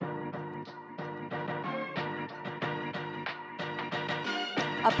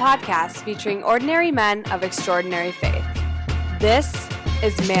a podcast featuring ordinary men of extraordinary faith. This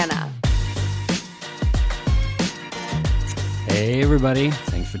is Manna. Hey everybody,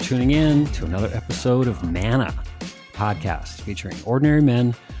 thanks for tuning in to another episode of Manna, podcast featuring ordinary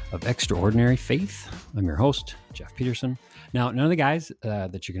men of extraordinary faith. I'm your host, Jeff Peterson. Now, none of the guys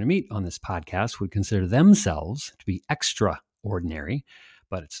that you're going to meet on this podcast would consider themselves to be extraordinary,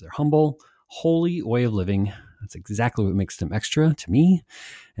 but it's their humble, holy way of living. That's exactly what makes them extra to me,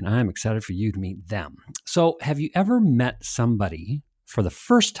 and I'm excited for you to meet them. So, have you ever met somebody for the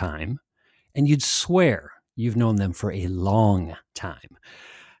first time and you'd swear you've known them for a long time?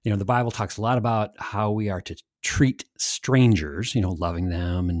 You know, the Bible talks a lot about how we are to treat strangers, loving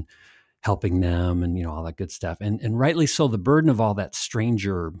them and helping them and, all that good stuff. And rightly so, the burden of all that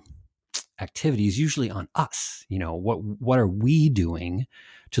stranger activity is usually on us. What are we doing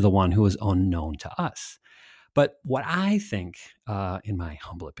to the one who is unknown to us? But what I think, in my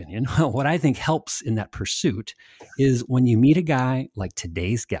humble opinion, what I think helps in that pursuit is when you meet a guy like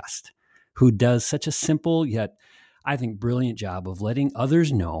today's guest who does such a simple yet, I think, brilliant job of letting other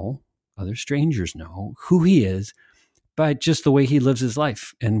strangers know who he is by just the way he lives his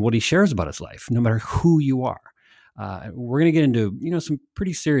life and what he shares about his life, no matter who you are. We're going to get into, some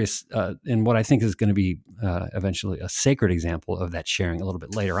pretty serious and what I think is going to be eventually a sacred example of that sharing a little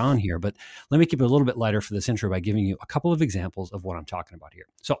bit later on here. But let me keep it a little bit lighter for this intro by giving you a couple of examples of what I'm talking about here.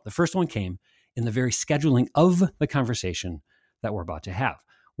 So the first one came in the very scheduling of the conversation that we're about to have,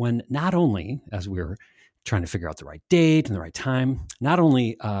 when not only, as we were trying to figure out the right date and the right time, not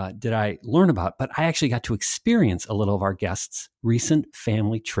only did I learn about, but I actually got to experience a little of our guest's recent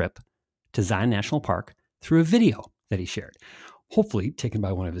family trip to Zion National Park through a video that he shared, hopefully taken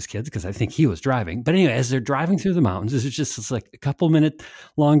by one of his kids, because I think he was driving. But anyway, as they're driving through the mountains, this is just this like a couple minute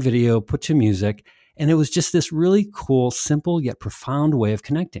long video put to music. And it was just this really cool, simple, yet profound way of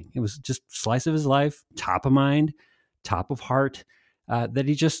connecting. It was just a slice of his life, top of mind, top of heart, that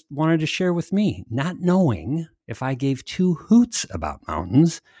he just wanted to share with me, not knowing if I gave two hoots about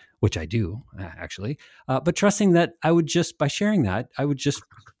mountains, which I do actually, but trusting that I would just, by sharing that, I would just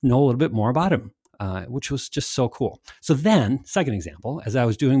know a little bit more about him. Which was just so cool. So then, second example, as I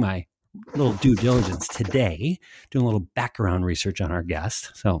was doing my little due diligence today, doing a little background research on our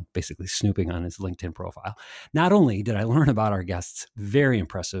guest, so basically snooping on his LinkedIn profile, not only did I learn about our guest's very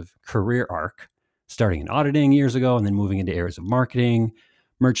impressive career arc, starting in auditing years ago and then moving into areas of marketing,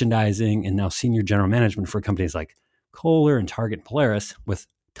 merchandising, and now senior general management for companies like Kohler and Target and Polaris, with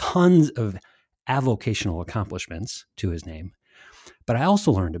tons of avocational accomplishments to his name. But I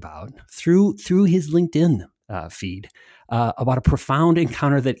also learned about, through his LinkedIn feed, about a profound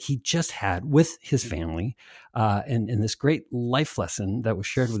encounter that he just had with his family, and this great life lesson that was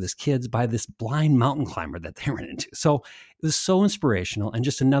shared with his kids by this blind mountain climber that they ran into. So it was so inspirational, and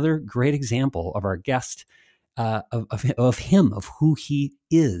just another great example of our guest, of him, of who he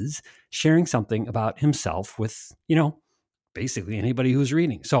is, sharing something about himself with, basically anybody who's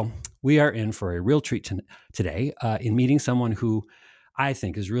reading. So we are in for a real treat today in meeting someone who I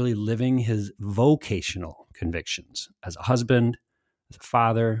think is really living his vocational convictions as a husband, as a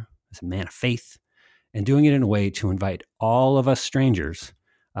father, as a man of faith, and doing it in a way to invite all of us strangers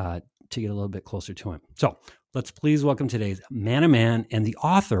to get a little bit closer to him. So let's please welcome today's Manna Man and the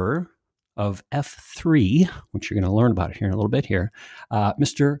author of F3, which you're going to learn about here in a little bit here,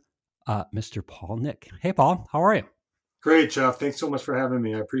 Mr. Paul Nick. Hey, Paul, how are you? Great, Jeff. Thanks so much for having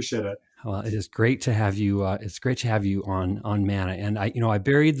me. I appreciate it. Well, it is great to have you. It's great to have you on Manna. And I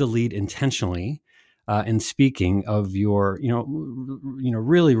buried the lead intentionally in speaking of your,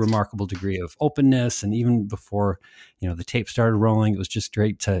 really remarkable degree of openness. And even before, the tape started rolling, it was just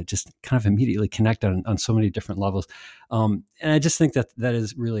great to just kind of immediately connect on so many different levels. And I just think that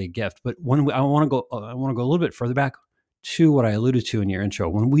is really a gift. But I want to go a little bit further back to what I alluded to in your intro.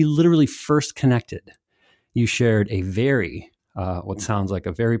 When we literally first connected, you shared a very, what sounds like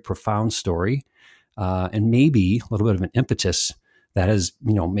a very profound story, and maybe a little bit of an impetus that has,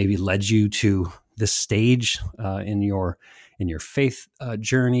 maybe led you to this stage in your faith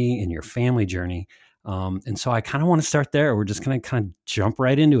journey, in your family journey. And so I kind of want to start there. We're just going to kind of jump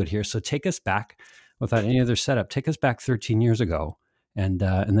right into it here. So take us back, without any other setup, take us back 13 years ago, and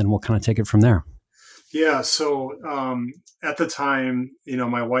then we'll kind of take it from there. Yeah. So at the time,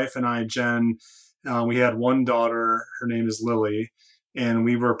 my wife and I, Jen, we had one daughter. Her name is Lily, and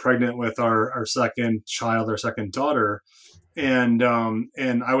we were pregnant with our second child, our second daughter. And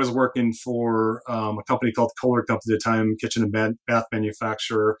I was working for a company called Kohler Company at the time, kitchen and bath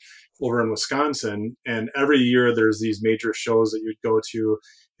manufacturer over in Wisconsin. And every year there's these major shows that you'd go to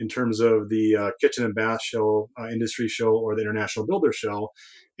in terms of the kitchen and bath show, industry show, or the International Builder Show.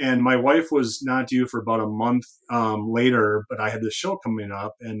 And my wife was not due for about a month later, but I had this show coming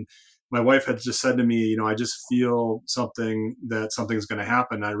up, and my wife had just said to me, I just feel something's going to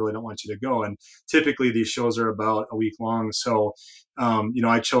happen. I really don't want you to go. And typically these shows are about a week long. So,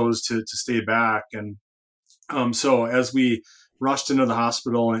 I chose to stay back. And so as we rushed into the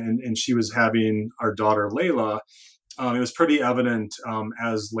hospital and she was having our daughter, Layla, it was pretty evident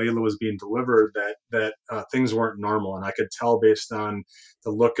as Layla was being delivered that things weren't normal. And I could tell based on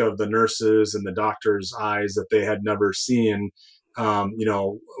the look of the nurses and the doctor's eyes that they had never seen,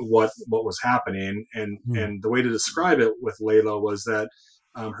 what was happening. And the way to describe it with Layla was that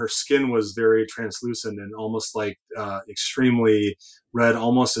her skin was very translucent and almost like extremely red,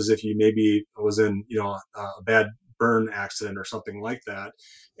 almost as if you maybe was in, a bad burn accident or something like that.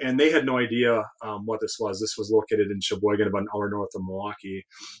 And they had no idea what this was. This was located in Sheboygan, about an hour north of Milwaukee.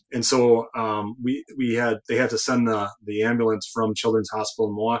 And so they had to send the ambulance from Children's Hospital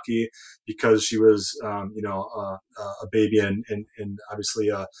in Milwaukee because she was, a baby and obviously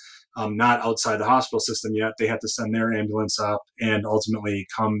not outside the hospital system yet. They had to send their ambulance up and ultimately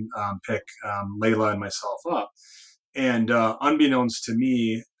come pick Layla and myself up. And unbeknownst to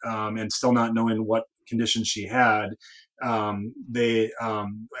me, and still not knowing what condition she had, as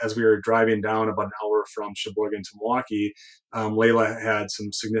we were driving down about an hour from Sheboygan to Milwaukee, Layla had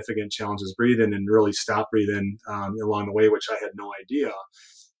some significant challenges breathing and really stopped breathing along the way, which I had no idea.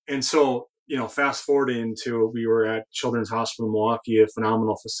 And so, fast forwarding to, we were at Children's Hospital in Milwaukee, a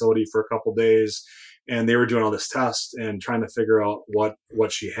phenomenal facility, for a couple of days, and they were doing all this tests and trying to figure out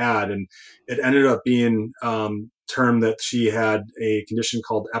what she had. And it ended up being termed that she had a condition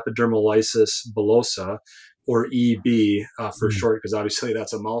called epidermolysis bullosa, or EB for short, because obviously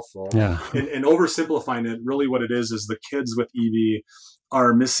that's a mouthful. Yeah. And oversimplifying it, really what it is the kids with EB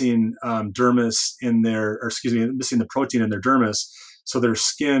are missing missing the protein in their dermis. So their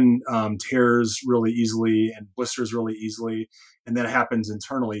skin tears really easily and blisters really easily. And that happens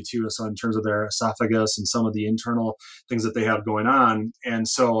internally too. So in terms of their esophagus and some of the internal things that they have going on. And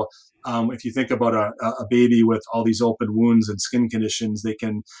so if you think about a baby with all these open wounds and skin conditions,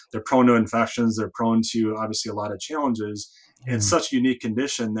 they're prone to infections. They're prone to obviously a lot of challenges. And such a unique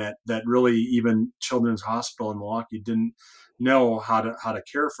condition that really even Children's Hospital in Milwaukee didn't know how to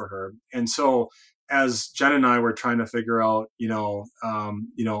care for her. And so as Jen and I were trying to figure out,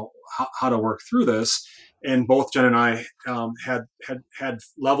 how to work through this, and both Jen and I had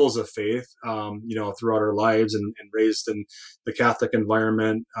levels of faith, throughout our lives and raised in the Catholic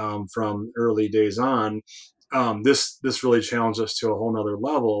environment from early days on. This really challenged us to a whole nother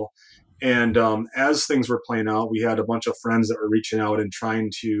level. And as things were playing out, we had a bunch of friends that were reaching out and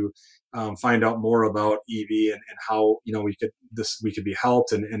trying to find out more about EB and how we could be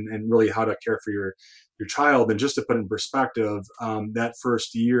helped and really how to care for your child. And just to put in perspective, that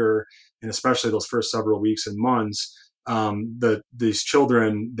first year, and especially those first several weeks and months, these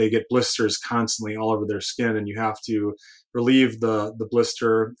children, they get blisters constantly all over their skin, and you have to relieve the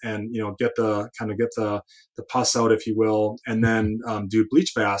blister and get the pus out, if you will, and then do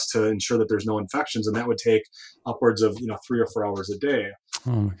bleach baths to ensure that there's no infections, and that would take upwards of 3 or 4 hours a day.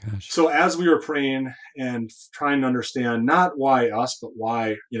 Oh my gosh. So as we were praying and trying to understand not why us, but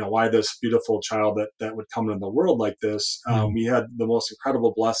why this beautiful child that would come into the world like this, we had the most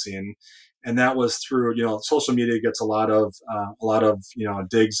incredible blessing. And that was through, social media gets a lot of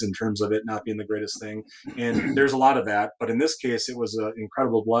digs in terms of it not being the greatest thing. And there's a lot of that. But in this case, it was an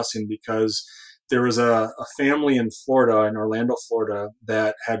incredible blessing because there was a family in Florida, in Orlando, Florida,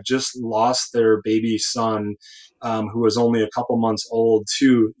 that had just lost their baby son, who was only a couple months old,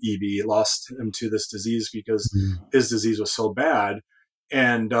 to EB, lost him to this disease because his disease was so bad.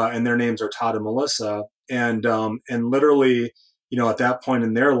 And their names are Todd and Melissa. And literally, at that point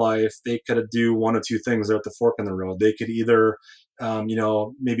in their life, they could do one of two things. They're at the fork in the road. They could either,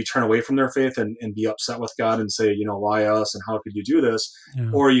 maybe turn away from their faith and be upset with God and say, why us and how could you do this? Yeah.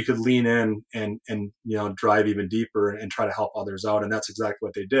 Or you could lean in and drive even deeper and try to help others out. And that's exactly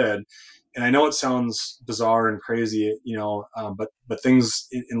what they did. And I know it sounds bizarre and crazy, but things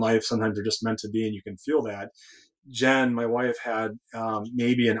in life sometimes are just meant to be, and you can feel that. Jen, my wife, had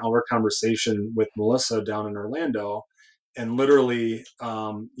maybe an hour conversation with Melissa down in Orlando. And literally,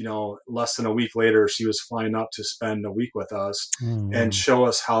 less than a week later, she was flying up to spend a week with us and show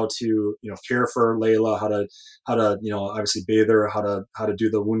us how to, care for Layla, how to, obviously bathe her, how to do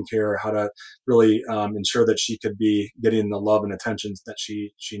the wound care, how to really ensure that she could be getting the love and attention that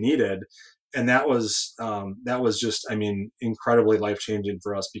she needed. And that was just, incredibly life-changing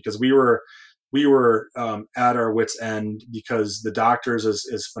for us, because we were we were at our wits' end because the doctors,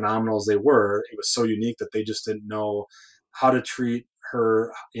 as phenomenal as they were, it was so unique that they just didn't know how to treat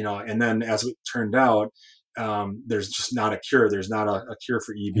her, and then as it turned out, there's just not a cure. There's not a cure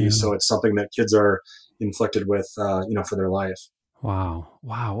for EB. Yeah. So it's something that kids are inflicted with, for their life. Wow.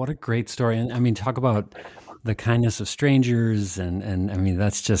 Wow. What a great story. And I mean, talk about the kindness of strangers. And I mean,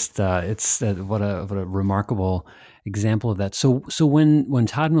 that's just, it's what a remarkable example of that. So when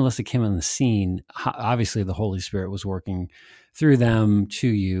Todd and Melissa came on the scene, obviously the Holy Spirit was working through them to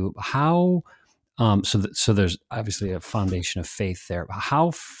you. How, so there's obviously a foundation of faith there.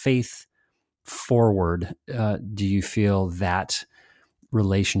 How faith forward, do you feel that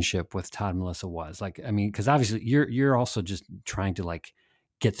relationship with Todd and Melissa was? Like, I mean, because obviously you're also just trying to like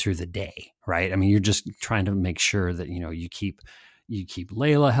get through the day, right? I mean, you're just trying to make sure that you keep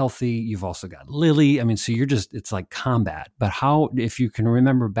Layla healthy. You've also got Lily. I mean, so it's like combat. But how, if you can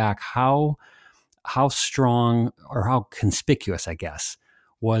remember back, how strong or how conspicuous, I guess,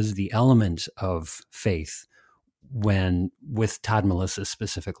 was the element of faith when with Todd and Melissa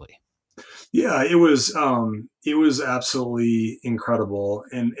specifically? Yeah, it was absolutely incredible,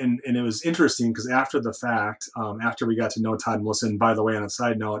 and it was interesting because after the fact, after we got to know Todd and Melissa, and by the way, on a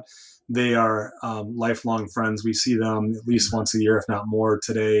side note, they are lifelong friends. We see them at least once a year, if not more,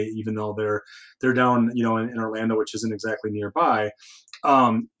 today, even though they're down, in Orlando, which isn't exactly nearby.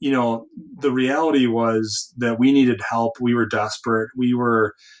 The reality was that we needed help. We were desperate. We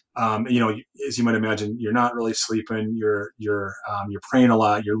were, as you might imagine, you're not really sleeping. You're praying a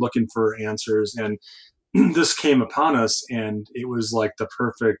lot. You're looking for answers, and this came upon us, and it was like the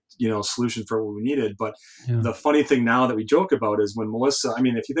perfect, solution for what we needed. But Yeah. the funny thing now that we joke about is when Melissa, I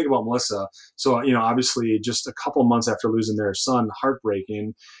mean, if you think about Melissa, so, obviously just a couple months after losing their son,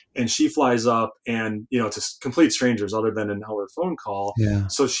 heartbreaking, and she flies up and, to complete strangers other than an hour phone call. Yeah.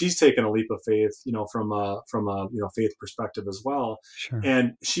 So she's taken a leap of faith, from a faith perspective as well. Sure.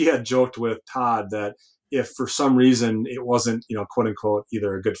 And she had joked with Todd that if for some reason it wasn't, quote unquote,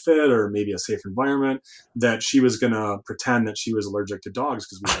 either a good fit or maybe a safe environment, that she was going to pretend that she was allergic to dogs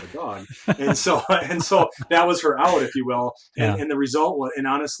because we had a dog. and so that was her out, if you will. And, Yeah. and the result was, and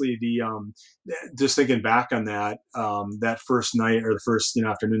honestly, just thinking back on that, that first night or the first,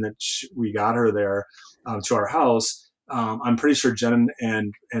 afternoon that we got her there to our house, I'm pretty sure Jen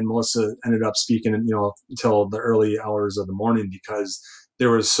and Melissa ended up speaking, until the early hours of the morning because there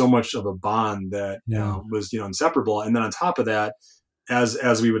was so much of a bond that was, inseparable. And then on top of that,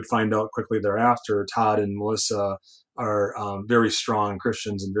 as we would find out quickly thereafter, Todd and Melissa are very strong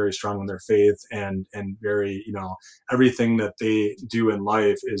Christians and very strong in their faith, and very, everything that they do in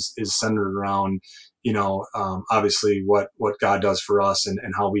life is centered around, obviously what God does for us, and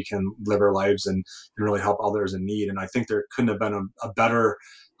how we can live our lives and really help others in need. And I think there couldn't have been a better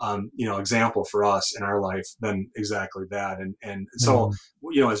example for us in our life than exactly that. And so,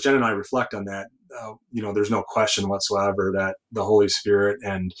 as Jen and I reflect on that, there's no question whatsoever that the Holy Spirit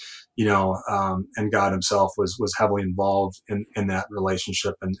and, and God himself was heavily involved in that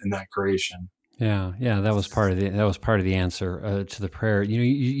relationship and in that creation. Yeah. Yeah. That was part of the answer to the prayer.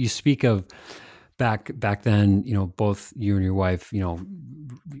 You speak of back then, both you and your wife,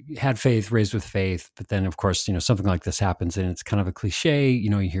 had faith, raised with faith, but then of course, something like this happens and it's kind of a cliche,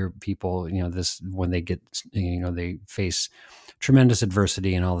 you hear people, this, when they get, they face tremendous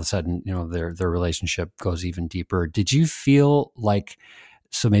adversity and all of a sudden, their relationship goes even deeper. Did you feel like,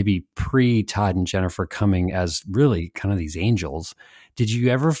 so maybe pre Todd and Jennifer coming as really kind of these angels, did you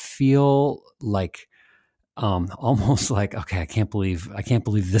ever feel like, almost like, okay, I can't believe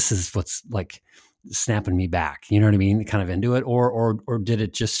this is what's like snapping me back, you know what I mean? Kind of into it, or did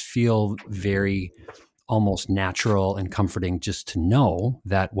it just feel very almost natural and comforting just to know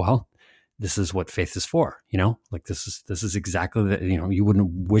that, well, this is what faith is for, like this is exactly that, you wouldn't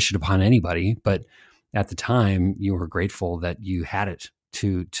wish it upon anybody, but at the time you were grateful that you had it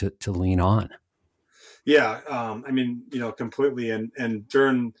to lean on. Yeah. I mean, completely. And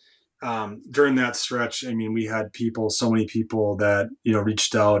during that stretch, I mean, we had so many people that,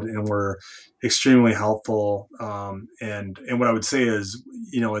 reached out and were extremely helpful. And what I would say is,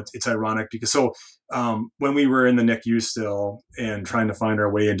 it's ironic because when we were in the NICU still and trying to find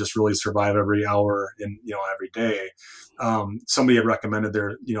our way and just really survive every hour and, every day, somebody had recommended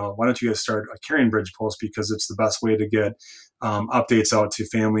why don't you guys start a Caring Bridge post because it's the best way to get updates out to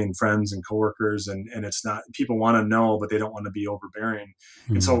family and friends and coworkers. And it's not, people want to know, but they don't want to be overbearing.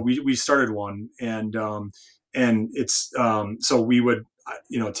 Mm-hmm. And so we started one, and it's, so we would,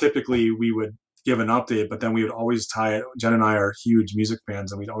 typically we would give an update, but then we would always tie it. Jen and I are huge music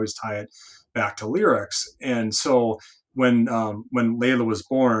fans, and we'd always tie it back to lyrics. And so when Layla was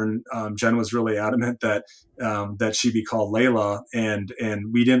born, Jen was really adamant that she be called Layla, and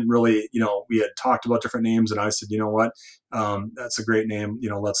we didn't really, we had talked about different names, and I said, you know what, that's a great name,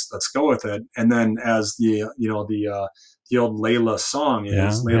 let's go with it. And then as the old Layla song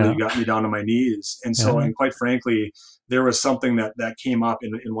is, Layla, you got me down on my knees. And so, and quite frankly, there was something that came up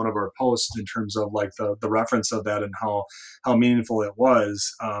in one of our posts in terms of like the reference of that and how meaningful it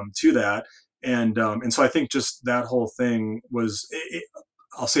was to that. And so I think just that whole thing was,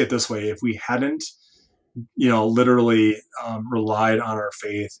 I'll say it this way: if we hadn't, literally relied on our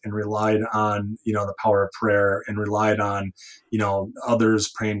faith and relied on, the power of prayer and relied on,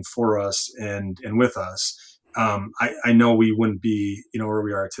 others praying for us and with us, I know we wouldn't be, where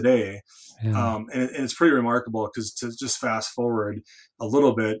we are today. And it's pretty remarkable because to just fast forward a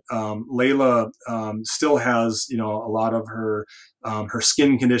little bit, Layla still has, a lot of her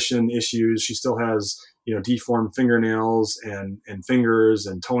skin condition issues. She still has, deformed fingernails and fingers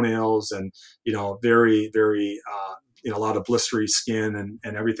and toenails and, very, very, a lot of blistery skin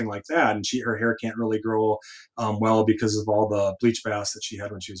and everything like that. And her hair can't really grow well because of all the bleach baths that she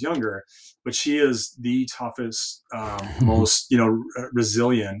had when she was younger. But she is the toughest, most,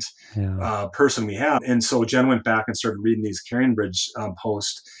 resilient person we have. And so Jen went back and started reading these Carrying Bridge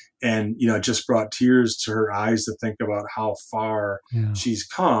posts. And, it just brought tears to her eyes to think about how far she's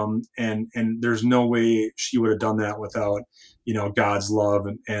come. And there's no way she would have done that without, God's love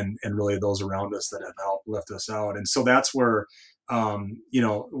and really those around us that have helped lift us out. And so that's where,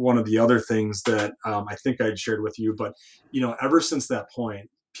 one of the other things that I think I'd shared with you, but, ever since that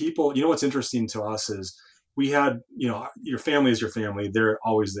point, people, what's interesting to us is we had, your family is your family. They're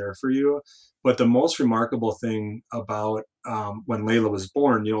always there for you. But the most remarkable thing about when Layla was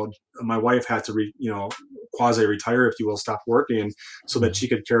born, my wife had to, quasi-retire, if you will, stop working so that she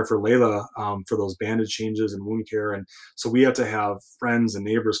could care for Layla for those bandage changes and wound care. And so we had to have friends and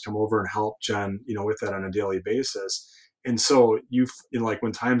neighbors come over and help Jen, with that on a daily basis. And so like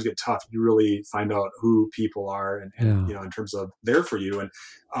when times get tough, you really find out who people are and in terms of there for you.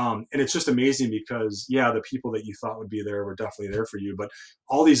 And it's just amazing because, the people that you thought would be there were definitely there for you. But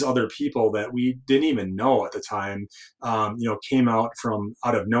all these other people that we didn't even know at the time, came out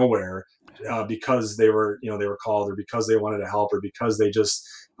of nowhere because they were called or because they wanted to help or because they just,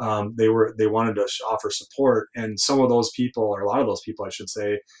 they wanted to offer support. And some of those people, or a lot of those people, I should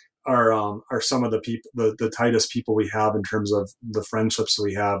say, are some of the people, the tightest people we have in terms of the friendships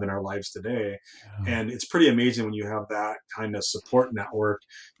we have in our lives today. And it's pretty amazing when you have that kind of support network,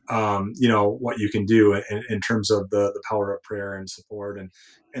 what you can do in terms of the power of prayer and support.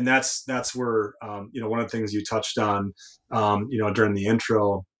 And that's where, one of the things you touched on, during the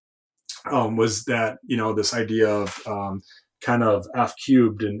intro, was that, this idea of, kind of F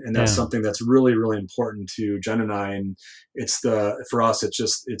cubed. And that's something that's really, really important to Jen and I. And for us,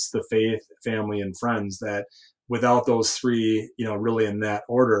 it's the faith, family, and friends that without those three, really in that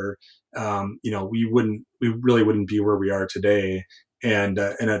order, we really wouldn't be where we are today. And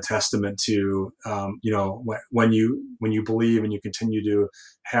a testament to, when you believe and you continue to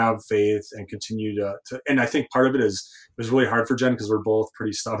have faith and continue to and I think part of it was really hard for Jen because we're both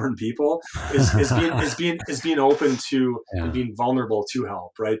pretty stubborn people, is being open to and being vulnerable to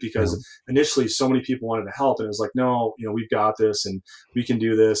help, right? Because initially so many people wanted to help and it was like, no, we've got this and we can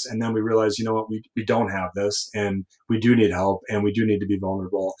do this. And then we realized, what, we don't have this and we do need help and we do need to be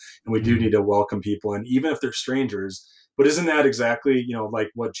vulnerable and we do need to welcome people. And even if they're strangers, but isn't that exactly, like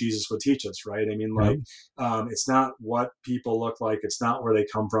what Jesus would teach us, right? I mean, like, it's not what people look like. It's not where they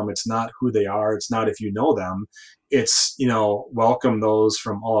come from. It's not who they are. It's not if you know them. It's, welcome those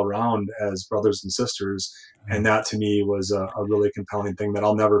from all around as brothers and sisters. And that to me was a really compelling thing that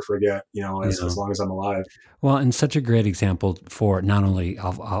I'll never forget, as long as I'm alive. Well, and such a great example for not only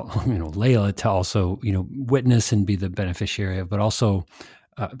Layla to also, witness and be the beneficiary of, but also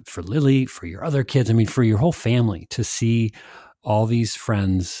for Lily, for your other kids, I mean, for your whole family to see all these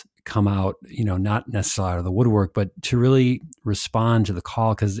friends come out, not necessarily out of the woodwork, but to really respond to the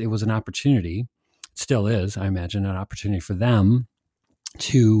call, because it was an opportunity, it still is, I imagine, an opportunity for them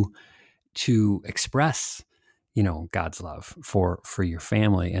to express, God's love for your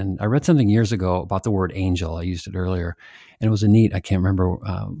family. And I read something years ago about the word angel. I used it earlier, and it was I can't remember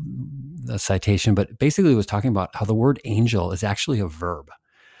the citation, but basically it was talking about how the word angel is actually a verb.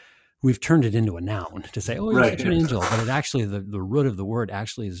 We've turned it into a noun to say, oh, you're such an angel. But it actually, the root of the word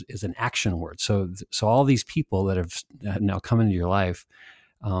actually is an action word. So all these people that have now come into your life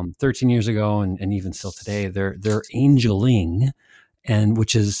 13 years ago and even still today, they're angeling, and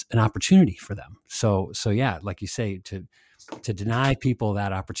which is an opportunity for them. So yeah, like you say, to deny people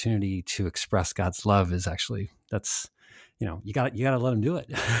that opportunity to express God's love is actually, that's you got to let them do it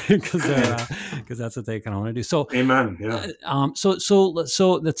because that's what they kind of want to do. So, amen. Yeah.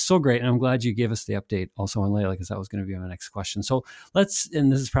 So that's so great, and I'm glad you gave us the update also on Layla, because that was going to be my next question. So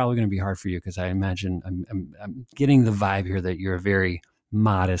and this is probably going to be hard for you, because I imagine I'm getting the vibe here that you're a very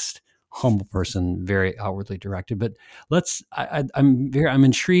modest, humble person, very outwardly directed. But I'm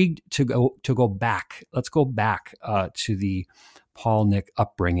intrigued to go back. Let's go back to the Paul Nick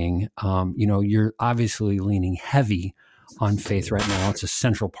upbringing. You're obviously leaning heavy on faith right now. It's a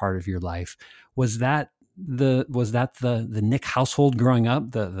central part of your life. Was that the Nick household growing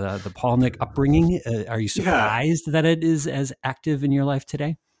up, the Paul Nick upbringing? Are you surprised that it is as active in your life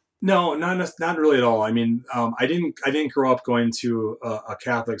today? No, not really at all. I mean, I didn't grow up going to a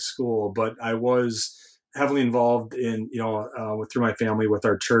Catholic school, but I was heavily involved in, through my family with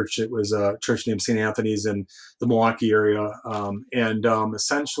our church. It was a church named St. Anthony's in the Milwaukee area.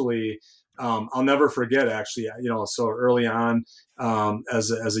 Essentially, I'll never forget, actually, so early on,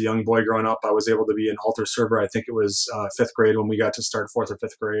 as a young boy growing up, I was able to be an altar server. I think it was fifth grade when we got to start fourth or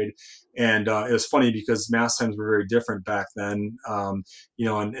fifth grade. And it was funny because mass times were very different back then.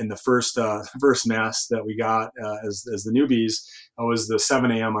 In the first mass that we got as the newbies was the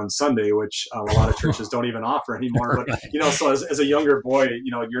 7 a.m. on Sunday, which a lot of churches don't even offer anymore. But, so as a younger boy,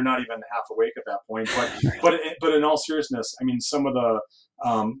 you're not even half awake at that point. But in all seriousness, I mean, some of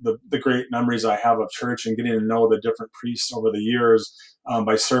the great memories I have of church and getting to know the different priests over the years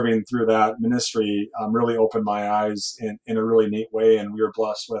by serving through that ministry really opened my eyes in a really neat way. And we were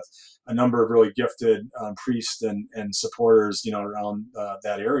blessed with a number of really gifted priests and supporters, around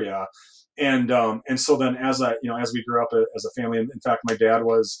that area. And so then as we grew up as a family, in fact, my dad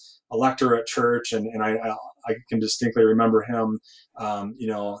was a lector at church, and I can distinctly remember him,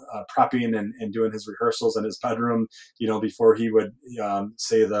 prepping and doing his rehearsals in his bedroom, before he would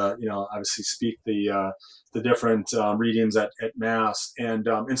say obviously speak the different readings at Mass, and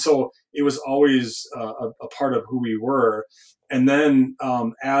so it was always a part of who we were. And then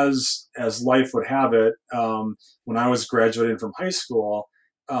as life would have it, when I was graduating from high school,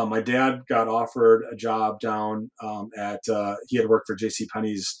 my dad got offered a job down he had worked for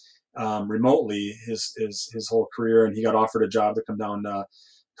JCPenney's remotely his whole career, and he got offered a job to come down to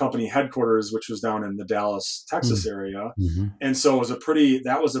company headquarters, which was down in the Dallas, Texas area. Mm-hmm. And so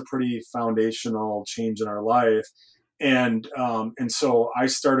that was a pretty foundational change in our life. And so I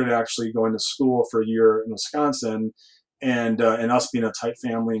started actually going to school for a year in Wisconsin, and us being a tight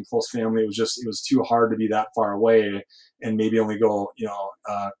family and close family, it was too hard to be that far away and maybe only go,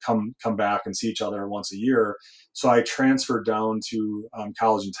 come back and see each other once a year. So I transferred down to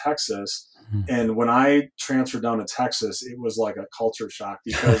college in Texas. And when I transferred down to Texas, it was like a culture shock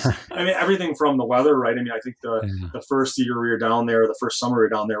because, I mean, everything from the weather, right? I mean, I think the first year we were down there, the first summer we were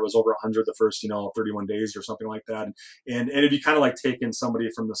down there was over 100 the first, 31 days or something like that. And it'd be kind of like taking somebody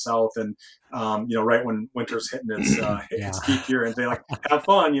from the South and, right when winter's hitting its peak here, and they like, have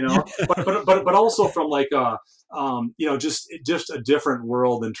fun, but also from like, just a different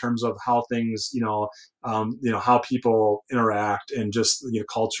world in terms of how things, how people interact and just,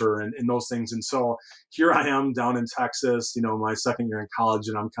 culture and those things. And so here I am down in Texas, my second year in college,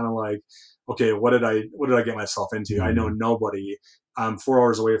 and I'm kind of like, okay, what did I get myself into? Mm-hmm. I know nobody. I'm 4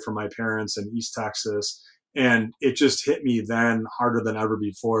 hours away from my parents in East Texas. And it just hit me then harder than ever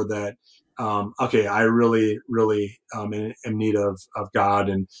before that, okay, I really, really am in need of God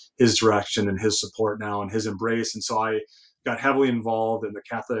and his direction and his support now and his embrace. And so I got heavily involved in the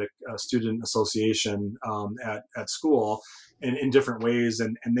Catholic Student Association at school in different ways.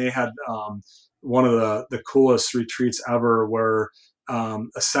 And they had one of the coolest retreats ever where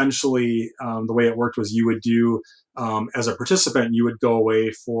essentially the way it worked was you would do, as a participant, you would go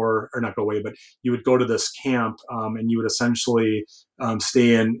away but you would go to this camp and you would essentially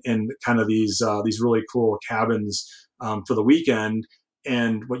stay in kind of these really cool cabins for the weekend.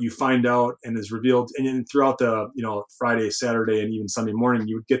 And what you find out and is revealed, and throughout the Friday, Saturday, and even Sunday morning,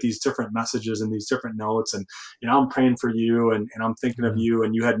 you would get these different messages and these different notes, and I'm praying for you, and I'm thinking of you,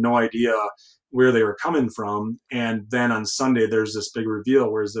 and you had no idea where they were coming from. And then on Sunday, there's this big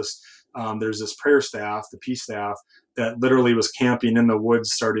reveal, where there's this prayer staff, the peace staff, that literally was camping in the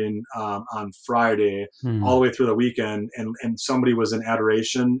woods starting on Friday all the way through the weekend. And somebody was in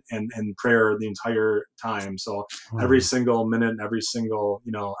adoration and prayer the entire time. So every single minute and every single,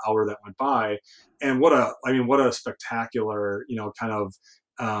 hour that went by. And what a spectacular, kind of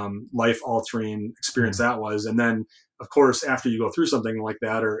life altering experience that was. And then, of course, after you go through something like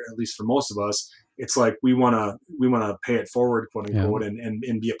that, or at least for most of us, it's like we want to pay it forward, quote unquote,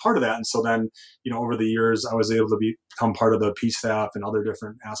 and be a part of that. And so then, over the years, I was able to become part of the peace staff and other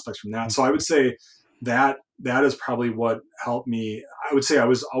different aspects from that. So I would say that is probably what helped me. I would say I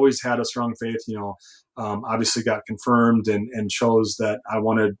was always had a strong faith, obviously got confirmed and chose that I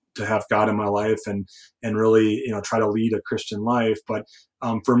wanted to have God in my life and really, try to lead a Christian life. But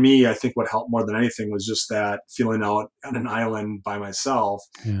for me, I think what helped more than anything was just that feeling out on an island by myself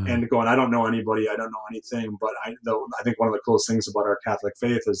Yeah. and going, I don't know anybody, I don't know anything. But I think one of the coolest things about our Catholic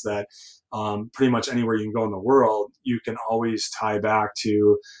faith is that pretty much anywhere you can go in the world, you can always tie back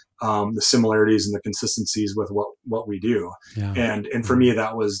to the similarities and the consistencies with what we do. Yeah. And for me,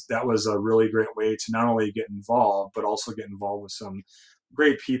 that was a really great way to not only get involved, but also get involved with some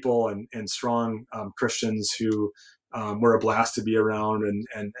great people and strong Christians who were a blast to be around,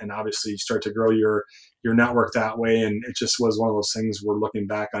 and obviously start to grow your network that way. And it just was one of those things we're looking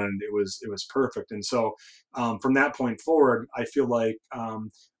back on, and it was perfect. And so from that point forward, I feel like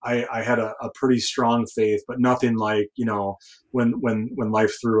I had a pretty strong faith, but nothing like, when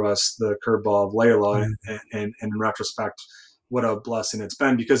life threw us the curveball of Layla, and in retrospect, what a blessing it's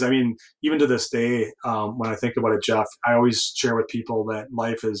been. Because I mean, even to this day, when I think about it, Jeff, I always share with people that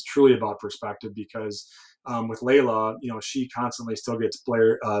life is truly about perspective. Because with Layla, she constantly still gets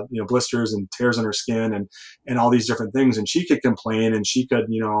blisters and tears on her skin and all these different things. And she could complain, and she could,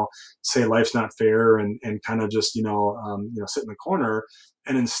 say life's not fair, and kind of just, sit in the corner.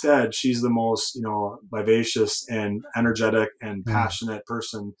 And instead, she's the most, vivacious and energetic and passionate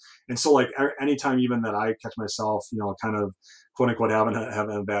person. And so, like, anytime even that I catch myself, kind of quote unquote having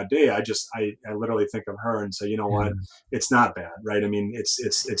a bad day, I literally think of her and say, what, it's not bad, right? I mean,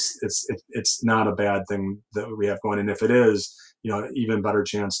 it's not a bad thing that we have going. And if it is, even better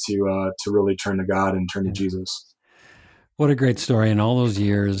chance to really turn to God and turn to Jesus. What a great story. In all those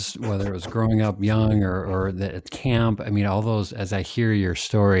years, whether it was growing up young or at camp, I mean, all those, as I hear your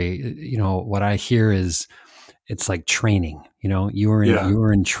story, what I hear is it's like training. You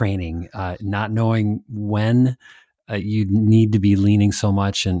were in training, not knowing when you need to be leaning so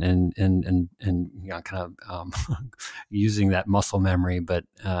much and kind of using that muscle memory, but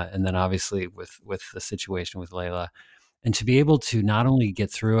and then obviously with the situation with Layla, and to be able to not only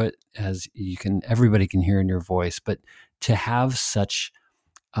get through it, as everybody can hear in your voice, but to have such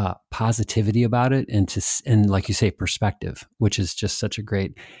positivity about it, and like you say, perspective, which is just such a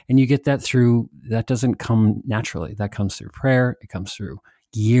great, and you get that doesn't come naturally. That comes through prayer. It comes through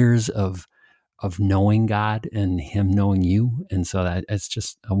years of knowing God and Him knowing you. And so that it's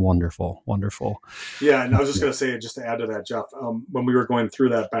just a wonderful. Yeah. And I was just going to say, just to add to that, Jeff, when we were going through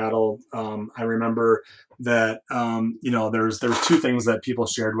that battle, I remember that, there's two things that people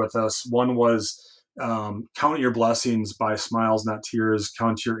shared with us. One was, count your blessings by smiles, not tears.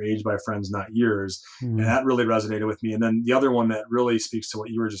 Count your age by friends, not years. And that really resonated with me. And then the other one that really speaks to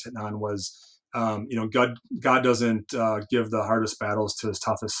what you were just hitting on was, God doesn't give the hardest battles to his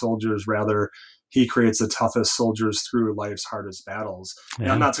toughest soldiers. Rather, he creates the toughest soldiers through life's hardest battles. Yeah.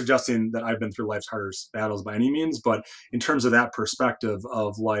 And I'm not suggesting that I've been through life's hardest battles by any means, but in terms of that perspective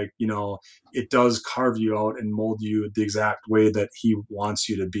of it does carve you out and mold you the exact way that he wants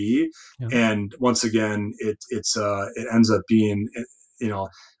you to be. Yeah. And once again, it ends up being,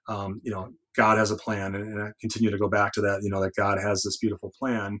 God has a plan, and I continue to go back to that, that God has this beautiful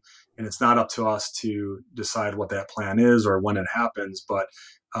plan, and it's not up to us to decide what that plan is or when it happens. But,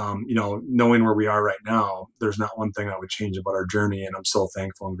 knowing where we are right now, there's not one thing I would change about our journey. And I'm so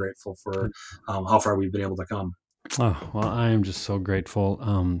thankful and grateful for how far we've been able to come. Oh, well, I am just so grateful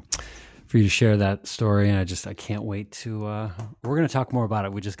for you to share that story. And I can't wait to, we're going to talk more about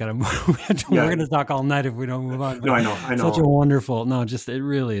it. We just got to move. We're going to talk all night if we don't move on. No, I know. Such a wonderful, it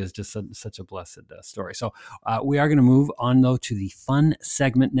really is just such a blessed story. So we are going to move on though to the fun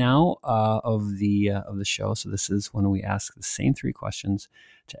segment now of the show. So this is when we ask the same three questions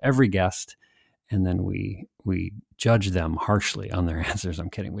to every guest, and then we judge them harshly on their answers. I'm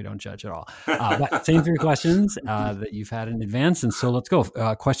kidding. We don't judge at all. But same three questions that you've had in advance. And so let's go.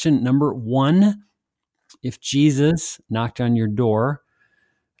 Question number 1. If Jesus knocked on your door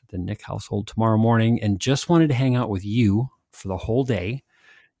at the Nick household tomorrow morning and just wanted to hang out with you for the whole day,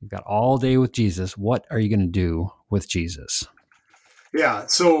 you've got all day with Jesus, what are you going to do with Jesus? Yeah.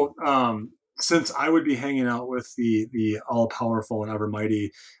 So, since I would be hanging out with the all-powerful and ever-mighty,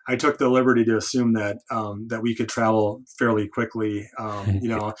 I took the liberty to assume that that we could travel fairly quickly,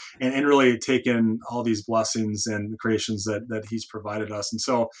 and really take in all these blessings and creations that He's provided us. And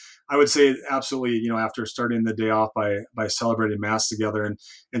so I would say absolutely, after starting the day off by celebrating Mass together,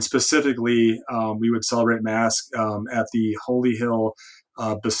 and specifically we would celebrate Mass at the Holy Hill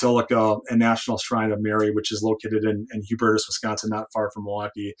Basilica and National Shrine of Mary, which is located in Hubertus, Wisconsin, not far from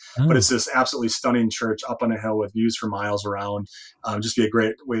Milwaukee. But Oh, it's this absolutely stunning church up on a hill with views for miles around. Just be a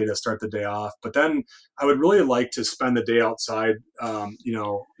great way to start the day off. But then I would really like to spend the day outside,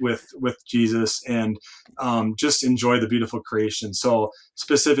 with Jesus and just enjoy the beautiful creation. So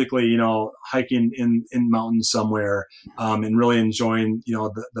specifically, hiking in mountains somewhere, and really enjoying,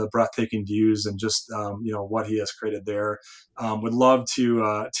 the breathtaking views and just, what he has created there. Would love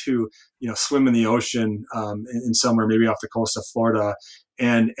to swim in the ocean, in somewhere maybe off the coast of Florida,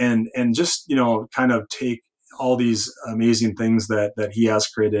 and just kind of take all these amazing things that he has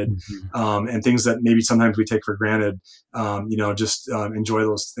created, mhm. and things that maybe sometimes we take for granted. Just enjoy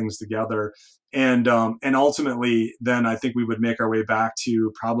those things together, and ultimately, then I think we would make our way back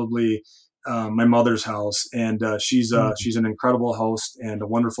to probably my mother's house, and she's an incredible host and a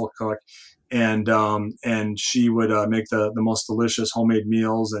wonderful cook, and she would make the most delicious homemade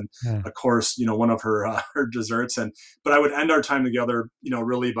meals, and Yeah. of course, one of her her desserts. But I would end our time together,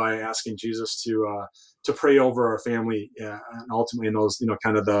 really by asking Jesus to pray over our family, and ultimately in those,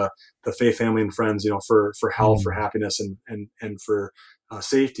 kind of the faith, family, and friends, for health, for Mm. happiness, and for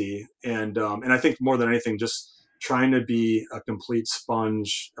safety, and I think more than anything, just trying to be a complete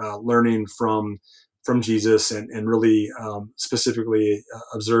sponge, learning from Jesus, and really, specifically,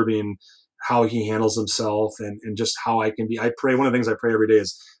 observing how he handles himself, and just how I can be. I pray, one of the things I pray every day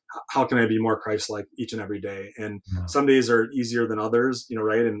is, how can I be more Christ-like each and every day? And Yeah. some days are easier than others,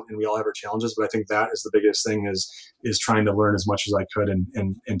 right? And we all have our challenges, but I think that is the biggest thing, is trying to learn as much as I could,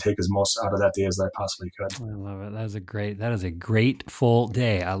 and take as most out of that day as I possibly could. I love it. That is a grateful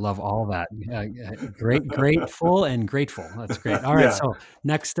day. I love all that. Yeah, yeah, grateful and grateful. That's great. All right. Yeah. So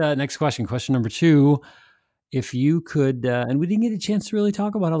next question, question number 2. If you could, and we didn't get a chance to really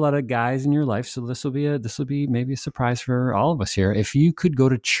talk about a lot of guys in your life, so this will be maybe a surprise for all of us here. If you could go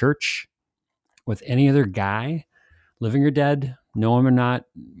to church with any other guy, living or dead, know him or not,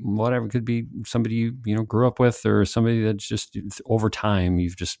 whatever, it could be somebody you grew up with, or somebody that's just over time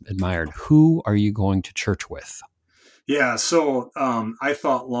you've just admired. Who are you going to church with? Yeah, so I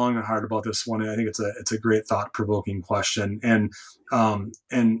thought long and hard about this one. I think it's a great thought provoking question, and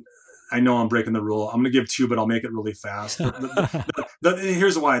I know I'm breaking the rule. I'm going to give two, but I'll make it really fast.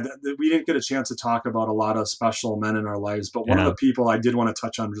 Here's why: we didn't get a chance to talk about a lot of special men in our lives, but one of Yeah. the people I did want to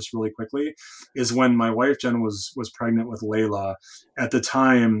touch on just really quickly is when my wife Jen was pregnant with Layla. At the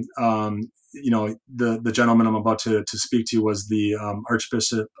time, the gentleman I'm about to speak to was the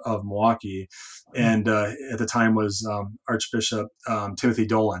Archbishop of Milwaukee, and at the time was Archbishop Timothy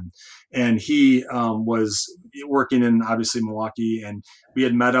Dolan, and he was working in, obviously, Milwaukee, and we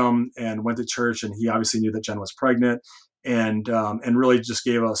had met him and went to church, and he obviously knew that Jen was pregnant, and really just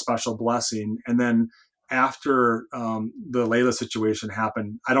gave a special blessing. And then after the Layla situation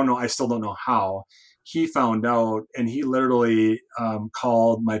happened, I still don't know how. He found out, and he literally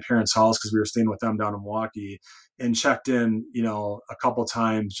called my parents' house, because we were staying with them down in Milwaukee, and checked in, a couple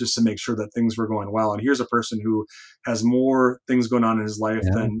times, just to make sure that things were going well. And here's a person who has more things going on in his life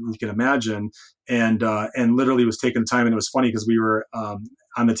Yeah. than you can imagine, and literally was taking time. And it was funny because we were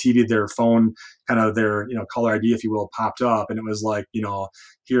on the TV, their phone, kind of their caller ID, if you will, popped up, and it was like,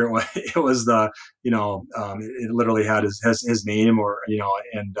 here it was the it literally had his name, or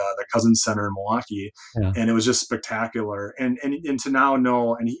and the Cousins Center in Milwaukee, Yeah. and it was just spectacular. And to now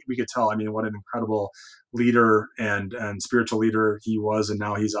know, and we could tell, I mean, what an incredible leader and spiritual leader he was, and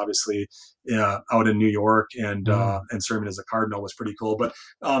now he's obviously out in New York, and serving as a cardinal, was pretty cool.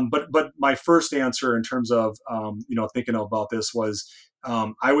 But my first answer in terms of thinking about this was,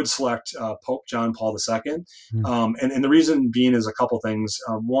 I would select Pope John Paul II, Mm. and the reason being is a couple things.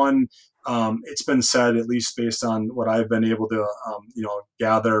 One, it's been said, at least based on what I've been able to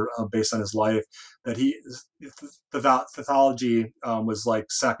gather, based on his life, that the pathology was like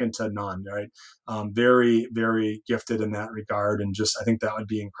second to none, right? Very, very gifted in that regard, and just, I think that would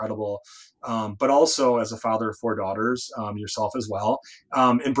be incredible. But also, as a father of four daughters, yourself as well,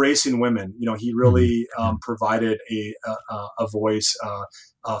 embracing women. He Mm. really Yeah. provided a voice,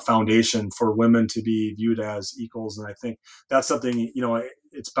 a foundation for women to be viewed as equals, and I think that's something,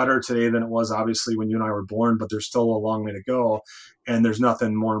 it's better today than it was, obviously, when you and I were born, but there's still a long way to go. And there's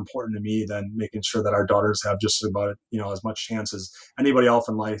nothing more important to me than making sure that our daughters have just about, as much chance as anybody else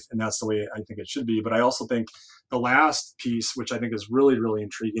in life. And that's the way I think it should be. But I also think the last piece, which I think is really, really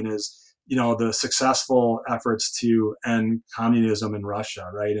intriguing, is, the successful efforts to end communism in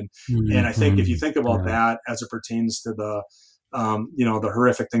Russia. Right. And I think if you Mhm. think about Yeah. that as it pertains to the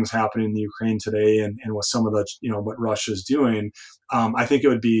horrific things happening in the Ukraine today, and with some of the, what Russia is doing, I think it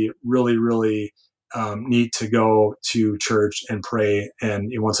would be really, really need to go to church and pray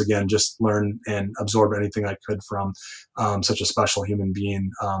and once again just learn and absorb anything I could from such a special human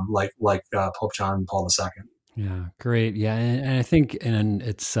being like Pope John Paul II. Yeah, great. Yeah, and I think, and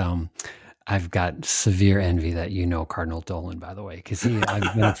it's I've got severe envy that Cardinal Dolan, by the way, because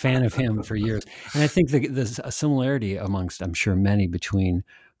I've been a fan of him for years, and I think there's a similarity amongst, I'm sure, many between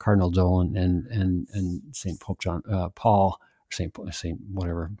Cardinal Dolan and Saint Pope John Paul, or Saint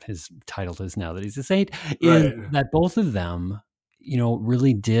whatever his title is now that he's a saint, is that both of them,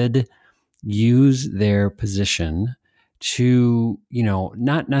 really did use their position to,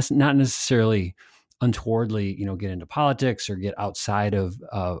 not necessarily untowardly, get into politics or get outside of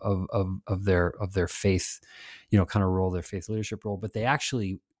their faith, kind of role, their faith leadership role, but they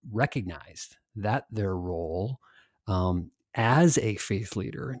actually recognized that their role as a faith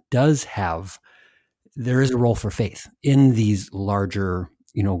leader there is a role for faith in these larger,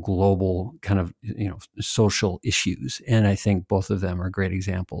 global kind of, social issues. And I think both of them are great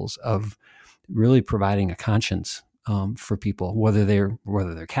examples of really providing a conscience for people, whether they're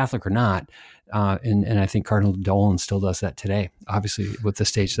Catholic or not. And I think Cardinal Dolan still does that today, obviously with the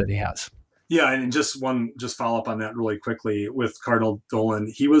stage that he has. Yeah, and just follow up on that really quickly with Cardinal Dolan.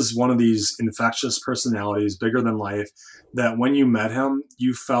 He was one of these infectious personalities, bigger than life, that when you met him,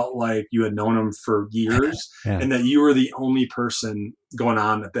 you felt like you had known him for years and that you were the only person going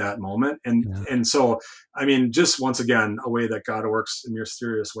on at that moment. And so, I mean, just once again, a way that God works in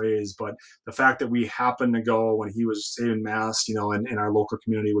mysterious ways. But the fact that we happened to go when he was saving Mass, in our local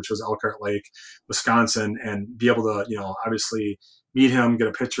community, which was Elkhart Lake, Wisconsin, and be able to, obviously meet him, get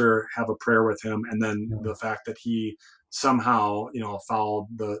a picture, have a prayer with him. And then the fact that he somehow, followed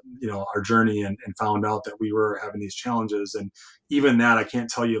our journey and found out that we were having these challenges. And even that, I can't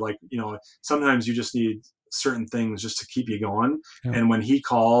tell you, sometimes you just need certain things just to keep you going. Yeah. And when he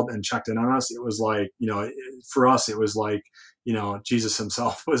called and checked in on us, it was like, for us, it was like, Jesus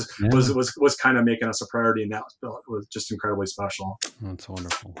himself was kind of making us a priority, and that was just incredibly special. That's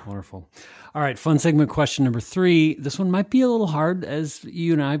wonderful. Wonderful. All right. Fun segment question number 3. This one might be a little hard, as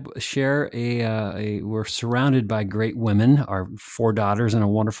you and I share we're surrounded by great women, our 4 daughters and a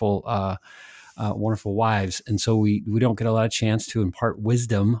wonderful wives. And so we don't get a lot of chance to impart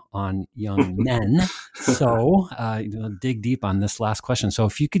wisdom on young men. So dig deep on this last question. So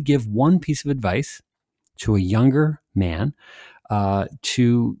if you could give one piece of advice to a younger man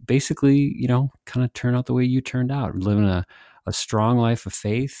to basically, kind of turn out the way you turned out, living a strong life of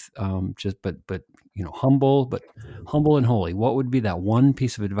faith, but humble and holy, what would be that one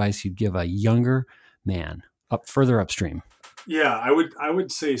piece of advice you'd give a younger man further upstream? Yeah, I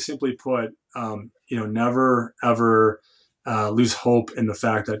would say, simply put, never ever lose hope in the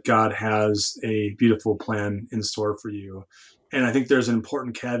fact that God has a beautiful plan in store for you. And I think there's an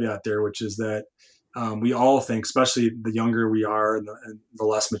important caveat there, which is that we all think, especially the younger we are and the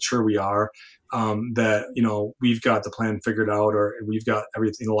less mature we are, that, we've got the plan figured out, or we've got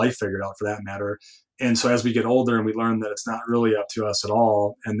everything in life figured out, for that matter. And so as we get older and we learn that it's not really up to us at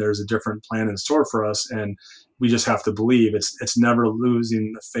all, and there's a different plan in store for us, and we just have to believe, it's never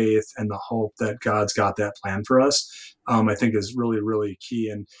losing the faith and the hope that God's got that plan for us, I think is really, really key.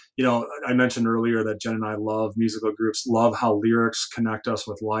 And, I mentioned earlier that Jen and I love musical groups, love how lyrics connect us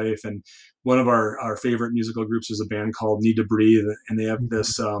with life. And one of our favorite musical groups is a band called Need to Breathe. And they have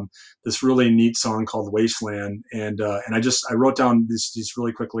this really neat song called Wasteland. And I wrote down these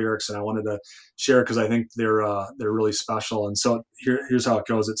really quick lyrics, and I wanted to share because I think they're really special. And so here's how it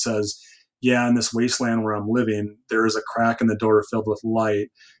goes. It says, "Yeah, in this wasteland where I'm living, there is a crack in the door filled with light,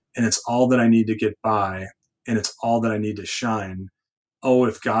 and it's all that I need to get by, and it's all that I need to shine. Oh,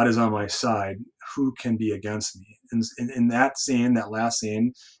 if God is on my side, who can be against me?" And in that scene, that last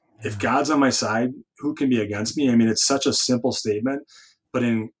scene, if God's on my side, who can be against me? I mean, it's such a simple statement, but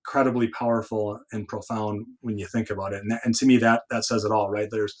incredibly powerful and profound when you think about it. And to me, that says it all, right?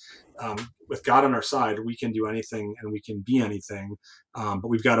 There's, with God on our side, we can do anything and we can be anything, but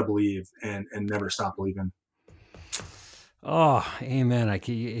we've got to believe and never stop believing. Oh, amen.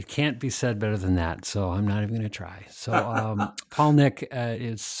 It can't be said better than that. So I'm not even going to try. So, Paul, Nick,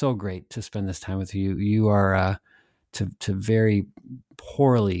 it's so great to spend this time with you. You are, to very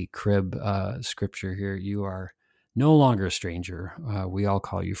poorly crib scripture here, you are no longer a stranger. We all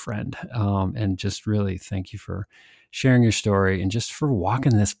call you friend. And just really thank you for sharing your story and just for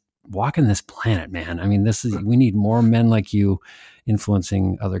walking this planet, man. I mean, we need more men like you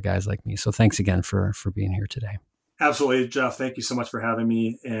influencing other guys like me. So thanks again for being here today. Absolutely, Jeff. Thank you so much for having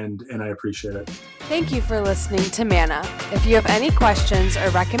me, and I appreciate it. Thank you for listening to Manna. If you have any questions or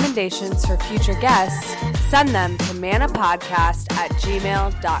recommendations for future guests, send them to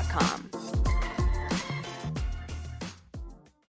mannapodcast@gmail.com.